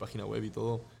y mi página web y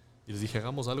todo. Y les dije,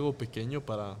 hagamos algo pequeño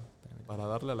para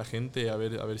darle a la gente a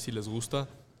ver si les gusta.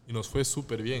 Y nos fue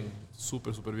súper bien,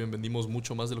 súper bien. Vendimos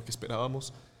mucho más de lo que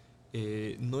esperábamos.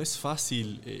 No es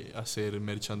fácil hacer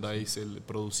merchandise, el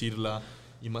producirla.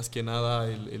 Y más que nada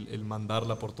el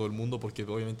mandarla por todo el mundo, porque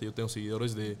obviamente yo tengo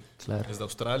seguidores desde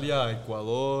Australia a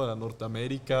Ecuador, a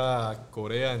Norteamérica, a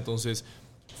Corea. Entonces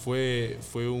fue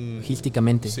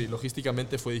Logísticamente. Sí,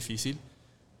 logísticamente fue difícil.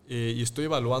 Y estoy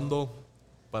evaluando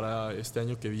para este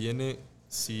año que viene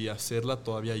si hacerla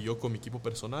todavía yo con mi equipo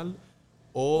personal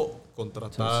o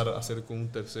contratar, hacer con un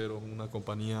tercero, una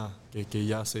compañía que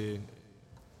ya se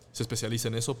especializa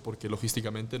en eso, porque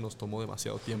logísticamente nos tomó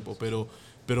demasiado tiempo, pero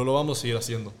lo vamos a seguir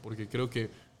haciendo, porque creo que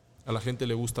a la gente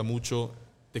le gusta mucho,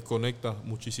 te conecta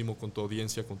muchísimo con tu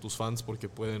audiencia, con tus fans, porque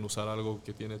pueden usar algo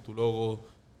que tiene tu logo,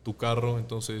 tu carro.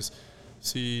 Entonces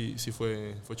sí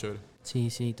fue chévere.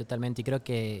 Sí, totalmente. Y creo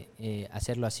que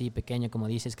hacerlo así pequeño, como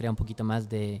dices, crea un poquito más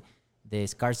de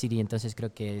scarcity. Entonces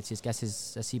creo que si es que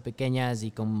haces así pequeñas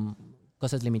y con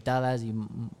cosas limitadas y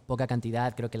poca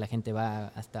cantidad, creo que la gente va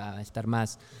hasta estar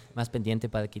más pendiente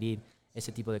para adquirir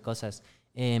ese tipo de cosas.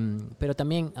 Pero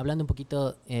también, hablando un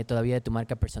poquito todavía de tu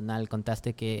marca personal,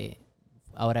 contaste que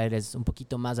ahora eres un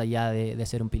poquito más allá de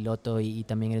ser un piloto y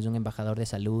también eres un embajador de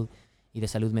salud y de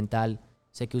salud mental.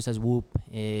 Sé que usas Whoop,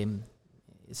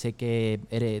 sé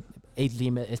que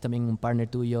Aidlim es también un partner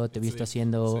tuyo, te he visto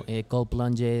haciendo cold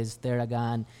plunges,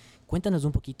 Theragun. Cuéntanos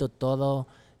un poquito todo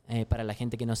para la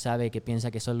gente que no sabe, que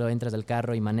piensa que solo entras al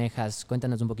carro y manejas.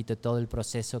 Cuéntanos un poquito todo el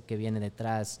proceso que viene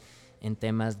detrás en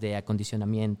temas de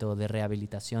acondicionamiento, de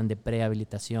rehabilitación, de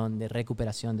prehabilitación, de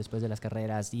recuperación después de las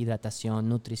carreras, hidratación,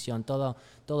 nutrición,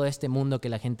 todo este mundo que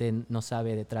la gente no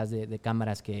sabe detrás de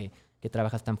cámaras que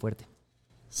trabajas tan fuerte.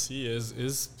 Sí, ese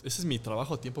es mi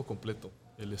trabajo a tiempo completo,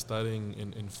 el estar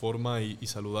en forma y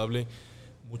saludable.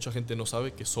 Mucha gente no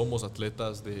sabe que somos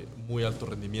atletas de muy alto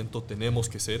rendimiento, tenemos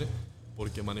que ser,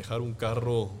 porque manejar un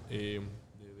carro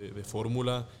de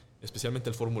fórmula, especialmente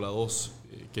el Fórmula 2,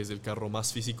 que es el carro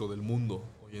más físico del mundo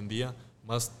hoy en día,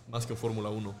 más que un Fórmula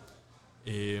 1,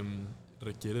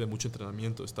 requiere de mucho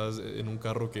entrenamiento. Estás en un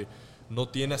carro que no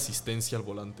tiene asistencia al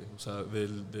volante, o sea,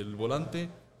 del volante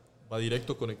va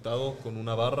directo conectado con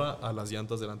una barra a las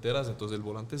llantas delanteras, entonces el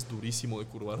volante es durísimo de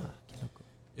curvar.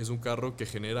 Es un carro que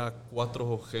genera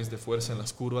 4 Gs de fuerza en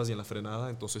las curvas y en la frenada,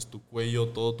 entonces tu cuello,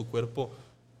 todo tu cuerpo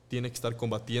tiene que estar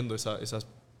combatiendo esas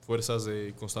fuerzas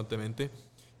constantemente,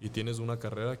 y tienes una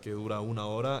carrera que dura 1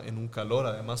 hora en un calor,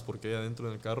 además, porque ahí adentro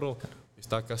en el carro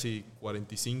está casi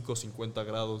 45, 50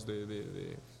 grados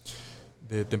de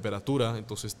temperatura,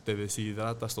 entonces te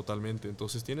deshidratas totalmente,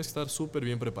 entonces tienes que estar súper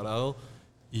bien preparado.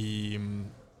 Y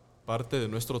parte de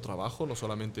nuestro trabajo no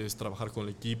solamente es trabajar con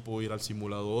el equipo, ir al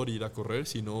simulador, ir a correr,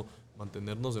 sino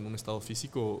mantenernos en un estado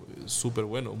físico súper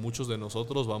bueno. Muchos de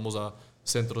nosotros vamos a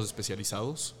centros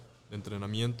especializados de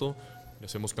entrenamiento, y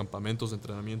hacemos campamentos de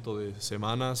entrenamiento de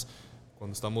semanas.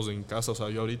 Cuando estamos en casa, o sea,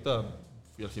 yo ahorita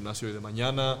fui al gimnasio hoy de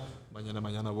mañana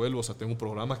vuelvo, o sea, tengo un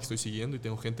programa que estoy siguiendo y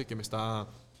tengo gente que me está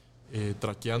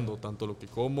traqueando tanto lo que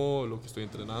como, lo que estoy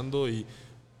entrenando, y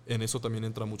en eso también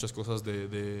entran muchas cosas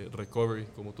de recovery.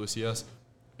 Como tú decías,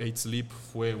 8 Sleep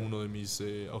fue uno de mis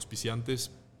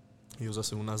auspiciantes. Ellos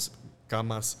hacen unas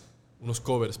camas, unos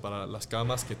covers para las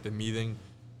camas que te miden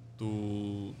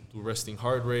tu resting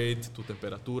heart rate, tu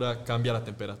temperatura, cambia la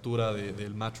temperatura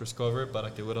del mattress cover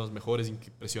para que duermas mejor. Es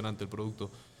impresionante el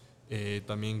producto.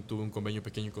 También tuve un convenio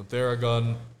pequeño con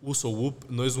Theragun. Uso Whoop,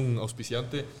 no es un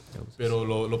auspiciante, pero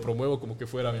lo promuevo como que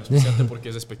fuera mi auspiciante porque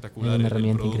es espectacular. Una el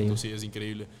herramienta producto, increíble. Sí, es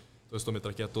increíble. Todo esto me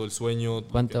traquea todo el sueño.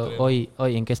 ¿Cuánto hoy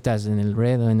en qué estás? ¿En el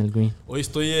red o en el green? Hoy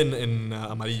estoy en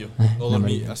amarillo. No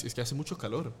dormí. Es que hace mucho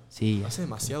calor. Sí. Hace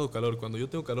demasiado calor. Cuando yo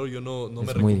tengo calor, yo no me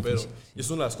muy recupero. difícil, sí. Y es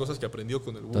una de las cosas que aprendió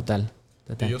con el Whoop. Total.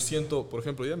 Que yo siento, por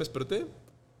ejemplo, ya me desperté,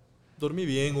 dormí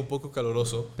bien, un poco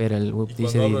caloroso. Pero el Whoop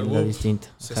dice lo distinto.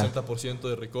 60%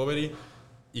 de recovery.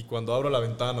 Y cuando abro la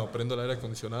ventana o prendo el aire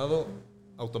acondicionado,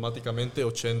 automáticamente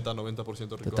 80-90% de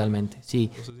recovery. Totalmente, sí.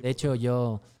 Entonces, de hecho,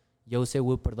 yo usé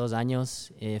Whoop por 2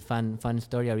 años. Fun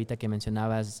story, ahorita que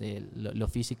mencionabas lo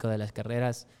físico de las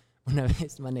carreras. Una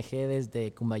vez manejé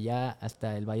desde Cumbayá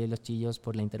hasta el Valle de los Chillos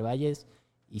por la Intervalles.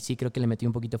 Y sí, creo que le metí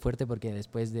un poquito fuerte porque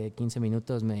después de 15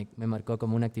 minutos me marcó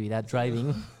como una actividad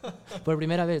driving. Por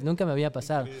primera vez, nunca me había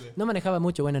pasado. No manejaba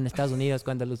mucho, bueno, en Estados Unidos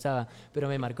cuando lo usaba, pero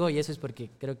me marcó, y eso es porque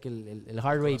creo que el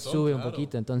heart rate sube un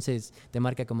poquito, entonces te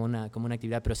marca como una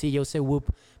actividad. Pero sí, yo usé Whoop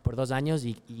por 2 años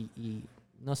y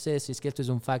no sé si es que esto es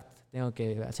un fact, tengo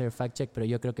que hacer fact check, pero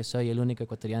yo creo que soy el único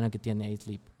ecuatoriano que tiene 8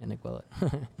 Sleep en Ecuador.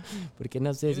 Porque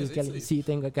no sé si es que sí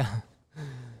tengo acá.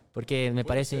 Porque me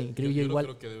parece increíble. Yo igual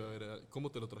creo que debe haber. ¿Cómo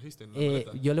te lo trajiste? ¿En la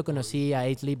maleta? Yo lo conocí a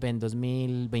 8 Sleep en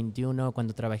 2021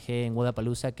 cuando trabajé en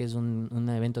Wodapalooza, que es un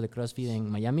evento de CrossFit en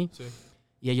Miami. Sí.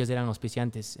 Y ellos eran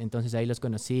auspiciantes. Entonces ahí los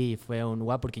conocí y fue un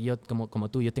guau, porque yo, como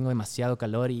tú, yo tengo demasiado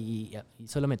calor y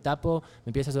solo me tapo, me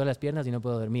empieza a sudar las piernas y no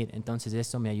puedo dormir. Entonces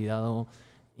eso me ha ayudado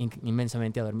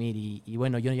inmensamente a dormir. Y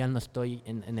bueno, yo ya no estoy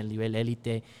en el nivel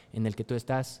élite en el que tú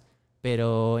estás,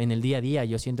 pero en el día a día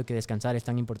yo siento que descansar es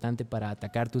tan importante para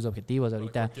atacar tus objetivos.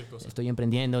 Ahorita estoy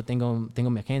emprendiendo, tengo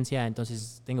mi agencia,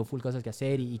 entonces tengo full cosas que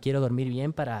hacer y quiero dormir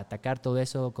bien para atacar todo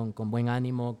eso con buen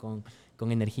ánimo,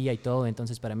 con energía y todo.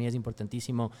 Entonces para mí es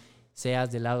importantísimo,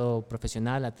 seas del lado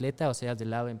profesional, atleta, o seas del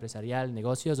lado empresarial,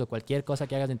 negocios o cualquier cosa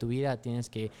que hagas en tu vida,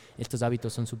 estos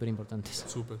hábitos son súper importantes.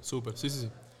 Súper, sí.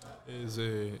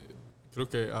 Creo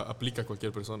que aplica a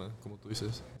cualquier persona, como tú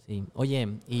dices. Sí.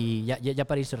 Oye, y ya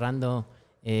para ir cerrando,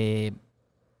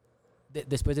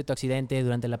 después de tu accidente,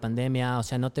 durante la pandemia, o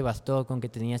sea, ¿no te bastó con que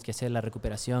tenías que hacer la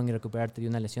recuperación y recuperarte de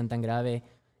una lesión tan grave?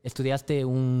 ¿Estudiaste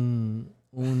un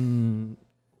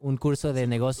un curso de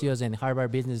negocios en Harvard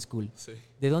Business School. Sí.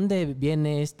 ¿De dónde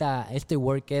viene este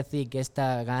work ethic,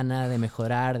 esta gana de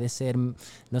mejorar, de ser,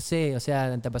 no sé, o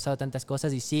sea, te ha pasado tantas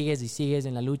cosas y sigues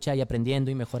en la lucha y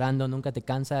aprendiendo y mejorando, nunca te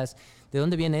cansas? ¿De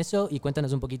dónde viene eso? Y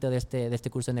cuéntanos un poquito de este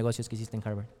curso de negocios que hiciste en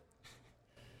Harvard.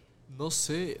 No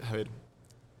sé, a ver,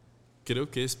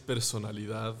 creo que es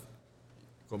personalidad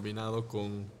combinado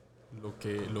con lo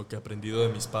que he aprendido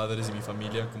de mis padres y mi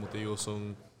familia. Como te digo,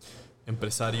 son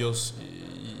empresarios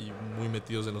y muy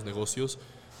metidos en los negocios.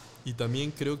 Y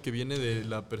también creo que viene de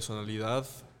la personalidad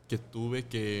que tuve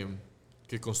que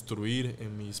construir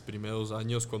en mis primeros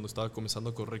años cuando estaba comenzando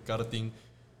a correr karting.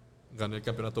 Gané el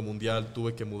campeonato mundial,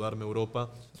 tuve que mudarme a Europa.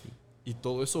 Y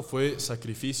todo eso fue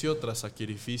sacrificio tras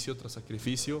sacrificio tras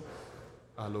sacrificio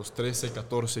a los 13,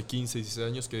 14, 15, 16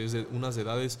 años, que es de unas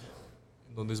edades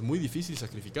donde es muy difícil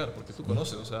sacrificar, porque tú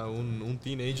conoces, o sea, un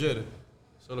teenager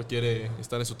solo quiere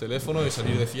estar en su teléfono y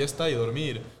salir de fiesta y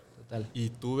dormir. Total. Y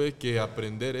tuve que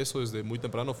aprender eso desde muy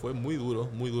temprano, fue muy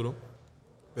duro,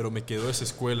 pero me quedó esa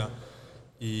escuela.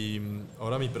 Y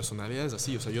ahora mi personalidad es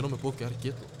así, o sea, yo no me puedo quedar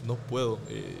quieto, no puedo.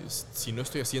 Si no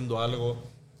estoy haciendo algo,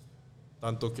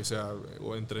 tanto que sea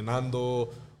o entrenando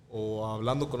o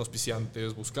hablando con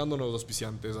auspiciantes, buscando nuevos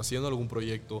auspiciantes, haciendo algún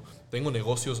proyecto, tengo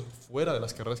negocios fuera de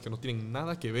las carreras que no tienen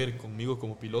nada que ver conmigo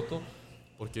como piloto,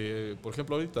 porque, por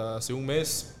ejemplo, ahorita hace un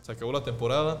mes se acabó la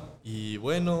temporada y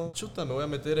bueno, chuta, me voy a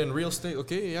meter en real estate,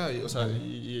 ok, ya, o sea,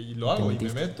 y lo hago, y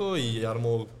me meto y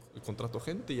armo, contrato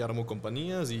gente y armo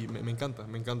compañías y me encanta,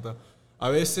 me encanta. A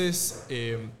veces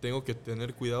tengo que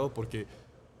tener cuidado porque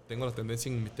tengo la tendencia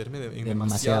en meterme en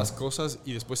demasiadas cosas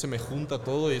y después se me junta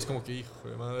todo y es como que, hijo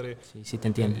de madre. Sí, sí te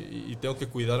entiendo. Y tengo que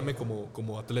cuidarme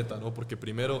como atleta, ¿no? Porque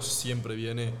primero siempre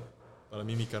viene para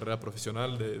mí mi carrera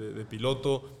profesional de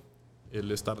piloto,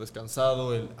 el estar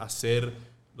descansado, el hacer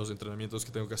los entrenamientos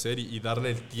que tengo que hacer y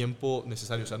darle el tiempo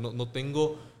necesario. O sea, no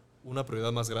tengo una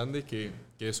prioridad más grande que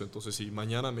eso. Entonces, si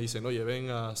mañana me dicen, oye, ven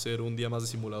a hacer un día más de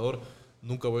simulador,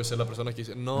 nunca voy a ser la persona que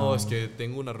dice, no, es que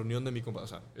tengo una reunión de mi compañía. O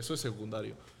sea, eso es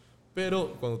secundario.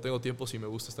 Pero cuando tengo tiempo sí me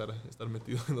gusta estar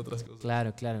metido en otras cosas.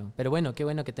 Claro, claro. Pero bueno, qué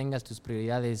bueno que tengas tus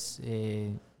prioridades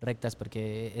rectas,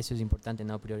 porque eso es importante,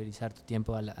 ¿no? Priorizar tu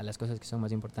tiempo a las cosas que son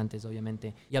más importantes,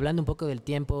 obviamente. Y hablando un poco del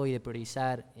tiempo y de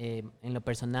priorizar, en lo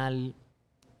personal,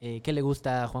 ¿qué le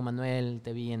gusta a Juan Manuel?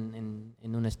 Te vi en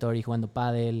una story jugando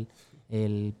pádel.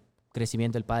 El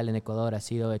crecimiento del pádel en Ecuador ha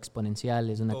sido exponencial,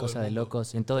 es una cosa de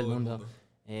locos en todo el mundo.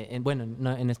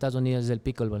 En Estados Unidos es el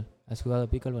pickleball. ¿Has jugado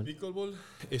pickleball? Pickleball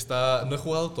no he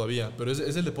jugado todavía, pero es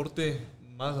el deporte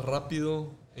más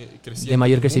rápido creciente. De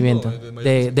mayor crecimiento.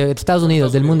 De Estados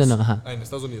Unidos, del mundo no. Ajá. En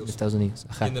Estados Unidos. De Estados Unidos,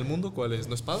 ajá. ¿Y en el mundo cuál es?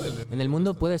 ¿No es pádel? En el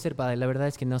mundo puede ser pádel. La verdad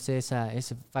es que no sé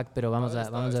ese fact, pero vamos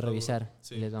a revisar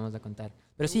sí. y les vamos a contar.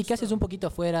 Pero sí, ¿qué haces un poquito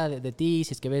afuera de ti?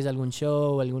 Si es que ves algún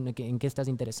show, en qué estás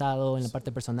interesado, en la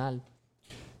parte personal.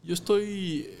 Yo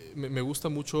me gusta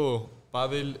mucho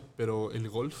pádel, pero el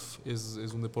golf es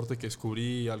un deporte que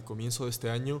descubrí al comienzo de este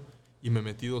año y me he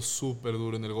metido súper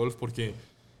duro en el golf porque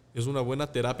es una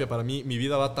buena terapia para mí. Mi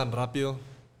vida va tan rápido,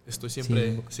 estoy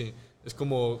siempre... Sí, es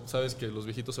como, ¿sabes? Que los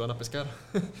viejitos se van a pescar.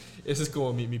 Esa es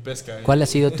como mi pesca. ¿Cuál ha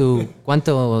sido tu...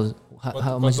 ¿Cuánto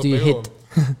much do you hit?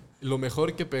 Lo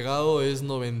mejor que he pegado es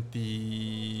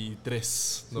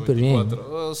 93, Súper 94. Bien.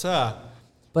 O sea...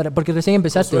 Porque recién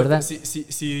empezaste, ¿verdad?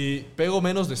 Si pego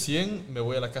menos de 100, me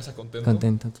voy a la casa contento.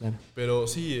 Contento, claro. Pero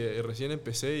sí, recién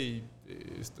empecé y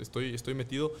estoy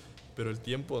metido, pero el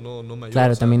tiempo no me ayuda.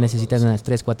 Claro, también necesitas unas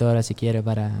 3-4 horas si quieres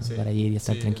para ir y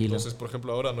estar tranquilo. Entonces, por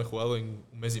ejemplo, ahora no he jugado en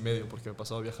un mes y medio porque me he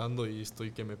pasado viajando y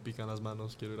estoy que me pican las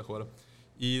manos, quiero ir a jugar.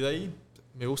 Y de ahí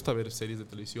me gusta ver series de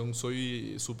televisión,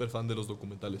 soy súper fan de los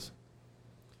documentales.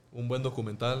 Un buen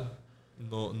documental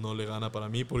no le gana para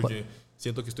mí porque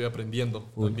siento que estoy aprendiendo.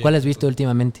 ¿Cuál has visto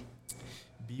últimamente?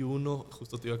 Vi uno,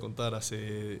 justo te iba a contar,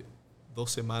 hace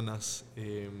 2 semanas.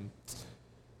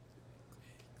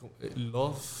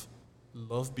 Love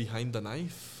Behind the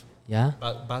Knife. ¿Ya?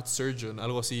 Bad Surgeon,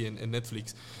 algo así en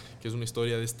Netflix, que es una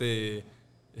historia de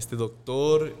este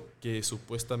doctor que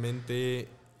supuestamente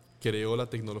creó la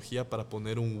tecnología para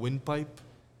poner un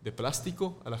windpipe de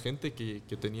plástico a la gente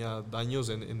que tenía daños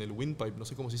en el windpipe, no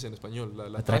sé cómo se dice en español,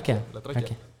 la tráquea.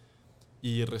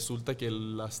 Y resulta que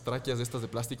las tráqueas estas de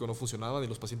plástico no funcionaban y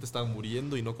los pacientes estaban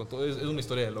muriendo y no con todo. Es una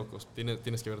historia de locos,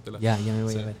 tienes que vértela. Ya me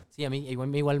voy a ver. Sí, a mí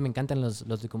igual me encantan los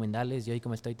documentales. Yo hoy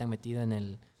como estoy tan metido en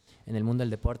el mundo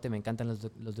del deporte, me encantan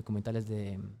los documentales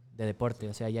de deporte.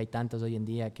 O sea, ya hay tantos hoy en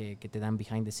día que te dan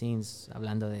behind the scenes,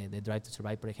 hablando de Drive to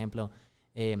Survive, por ejemplo.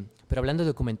 Pero hablando de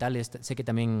documentales, sé que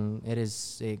también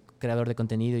eres creador de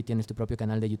contenido y tienes tu propio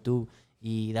canal de YouTube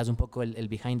y das un poco el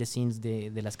behind the scenes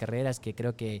de las carreras, que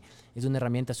creo que es una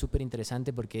herramienta súper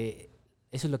interesante porque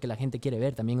eso es lo que la gente quiere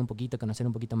ver, también un poquito, conocer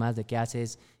un poquito más de qué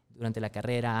haces durante la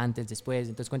carrera, antes, después.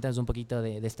 Entonces cuéntanos un poquito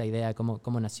de esta idea,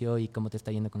 cómo nació y cómo te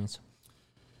está yendo con eso.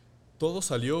 Todo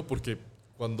salió porque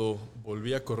cuando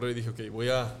volví a correr dije, ok, voy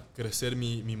a crecer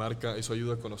mi marca, eso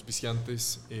ayuda con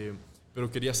auspiciantes, pero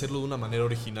quería hacerlo de una manera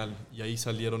original y ahí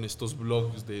salieron estos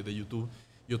blogs de YouTube.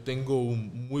 Yo tengo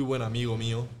un muy buen amigo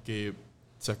mío que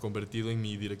se ha convertido en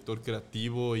mi director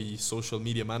creativo y social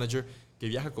media manager, que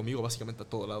viaja conmigo básicamente a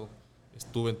todo lado.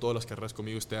 Estuve en todas las carreras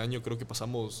conmigo este año, creo que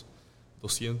pasamos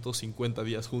 250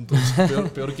 días juntos,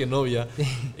 peor que novia.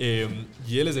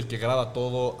 Y él es el que graba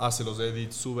todo, hace los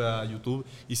edits, sube a YouTube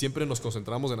y siempre nos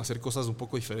concentramos en hacer cosas un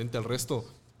poco diferente al resto.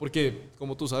 Porque,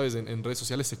 como tú sabes, en redes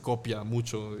sociales se copia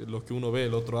mucho. Lo que uno ve,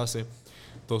 el otro hace.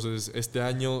 Entonces, este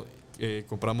año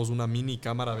compramos una mini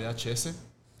cámara VHS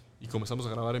y comenzamos a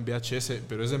grabar en VHS,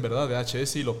 pero es en verdad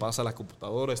VHS y lo pasa a la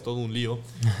computadora, es todo un lío.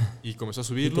 Y comenzó a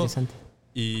subirlo. Interesante.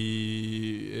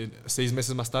 Y 6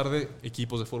 meses más tarde,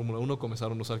 equipos de Fórmula 1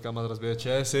 comenzaron a usar cámaras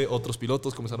VHS, otros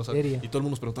pilotos comenzaron a usar... Y todo el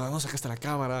mundo nos preguntaba, ¿dónde sacaste la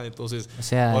cámara? Entonces, o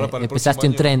sea, ahora para el empezaste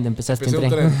un año,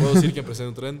 tren. Puedo decir que empecé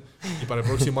un tren. Y para el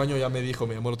próximo año ya me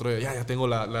llamó el otro día, ya tengo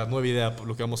la nueva idea por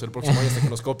lo que vamos a hacer el próximo año hasta que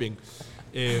nos copien.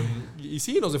 Y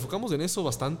sí, nos enfocamos en eso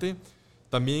bastante.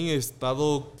 También he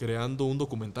estado creando un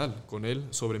documental con él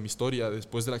sobre mi historia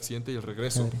después del accidente y el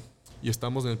regreso. Y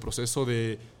estamos en el proceso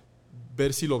de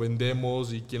ver si lo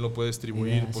vendemos y quién lo puede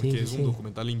distribuir, porque es un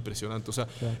documental impresionante. O sea,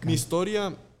 mi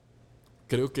historia,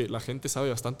 creo que la gente sabe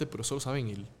bastante, pero solo saben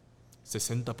el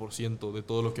 60% de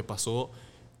todo lo que pasó.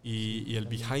 Y el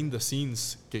behind the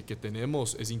scenes que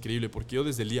tenemos es increíble, porque yo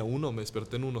desde el día 1 me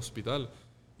desperté en un hospital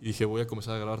y dije, voy a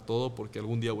comenzar a grabar todo porque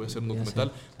algún día voy a hacer un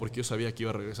documental, porque yo sabía que iba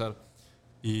a regresar.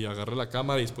 Y agarré la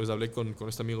cámara y después hablé con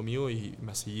este amigo mío y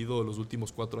me ha seguido los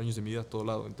últimos 4 años de mi vida a todo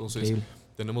lado. Entonces, increíble.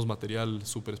 Tenemos material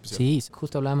súper especial. Sí,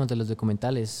 justo hablábamos de los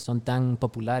documentales, son tan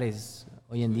populares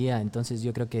hoy en día, entonces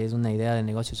yo creo que es una idea de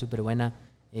negocio súper buena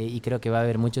y creo que va a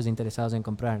haber muchos interesados en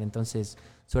comprar, entonces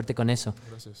suerte con eso.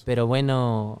 Gracias. Pero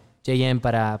bueno, JM,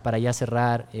 para ya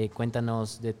cerrar,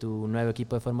 cuéntanos de tu nuevo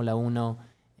equipo de Fórmula 1,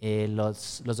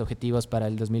 los objetivos para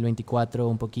el 2024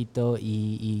 un poquito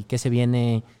y qué se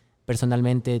viene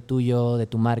personalmente tuyo, de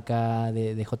tu marca,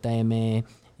 de JM.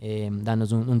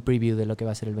 Danos un preview de lo que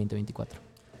va a ser el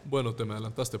 2024. Bueno, te me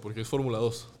adelantaste porque es Fórmula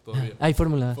 2 todavía. Hay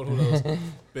Fórmula 2.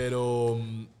 Pero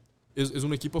es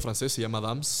un equipo francés, se llama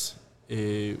DAMS,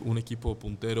 un equipo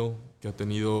puntero que ha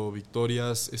tenido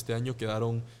victorias. Este año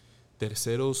quedaron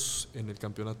terceros en el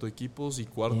campeonato de equipos y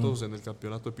cuartos en el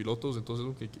campeonato de pilotos, entonces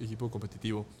es un equipo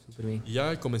competitivo. Y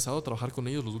ya he comenzado a trabajar con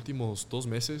ellos los últimos 2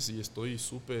 meses y estoy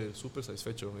súper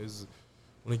satisfecho. Es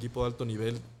un equipo de alto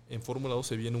nivel. En Fórmula 2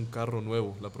 se viene un carro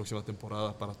nuevo la próxima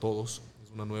temporada para todos.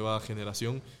 Es una nueva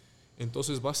generación.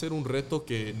 Entonces va a ser un reto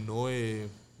que no he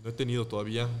tenido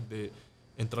todavía, de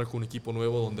entrar con un equipo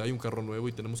nuevo donde hay un carro nuevo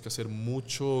y tenemos que hacer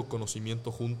mucho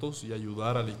conocimiento juntos y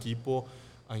ayudar al equipo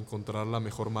a encontrar la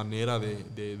mejor manera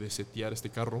de setear este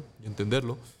carro y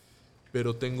entenderlo.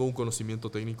 Pero tengo un conocimiento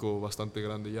técnico bastante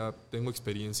grande. Ya tengo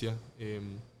experiencia.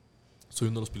 Soy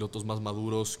uno de los pilotos más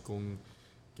maduros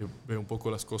que veo un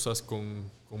poco las cosas con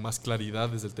más claridad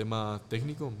desde el tema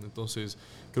técnico. Entonces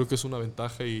creo que es una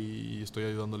ventaja y estoy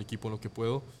ayudando al equipo en lo que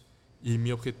puedo. Y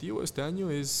mi objetivo este año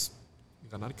es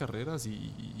ganar carreras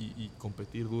y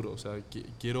competir duro. O sea,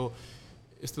 quiero...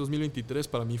 Este 2023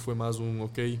 para mí fue más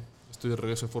estoy de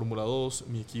regreso en Fórmula 2,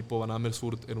 mi equipo Van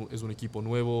Amersfoort es un equipo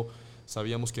nuevo,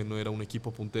 sabíamos que no era un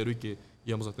equipo puntero y que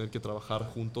íbamos a tener que trabajar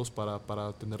juntos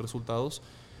para tener resultados.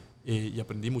 Y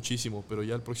aprendí muchísimo, pero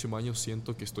ya el próximo año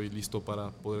siento que estoy listo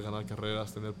para poder ganar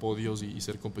carreras, tener podios y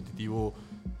ser competitivo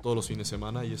todos los fines de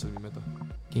semana, y esa es mi meta.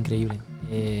 Qué increíble.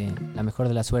 La mejor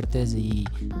de las suertes y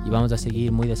vamos a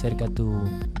seguir muy de cerca tu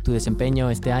desempeño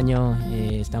este año.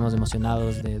 Estamos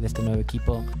emocionados de este nuevo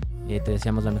equipo. Te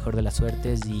deseamos la mejor de las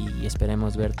suertes y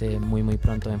esperemos verte muy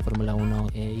pronto en Fórmula 1.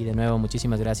 Y de nuevo,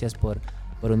 muchísimas gracias por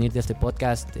unirte a este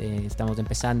podcast. Estamos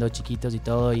empezando chiquitos y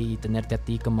todo, y tenerte a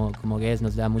ti como guest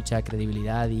nos da mucha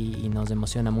credibilidad y nos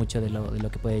emociona mucho de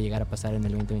lo que puede llegar a pasar en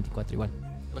el 2024 igual.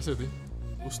 Gracias a ti,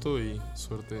 un gusto y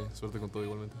suerte con todo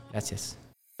igualmente. Gracias.